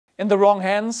In the wrong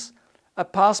hands, a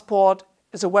passport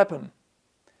is a weapon.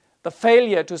 The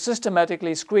failure to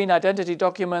systematically screen identity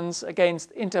documents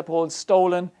against Interpol's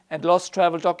stolen and lost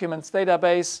travel documents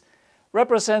database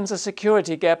represents a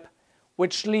security gap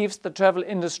which leaves the travel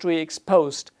industry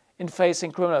exposed in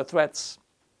facing criminal threats.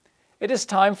 It is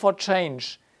time for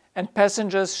change, and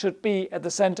passengers should be at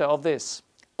the center of this.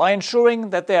 By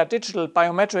ensuring that their digital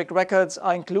biometric records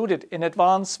are included in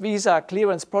advanced visa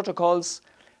clearance protocols,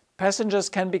 passengers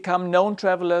can become known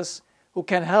travelers who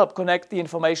can help connect the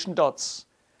information dots,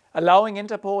 allowing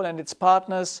Interpol and its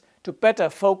partners to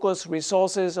better focus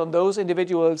resources on those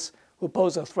individuals who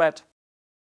pose a threat.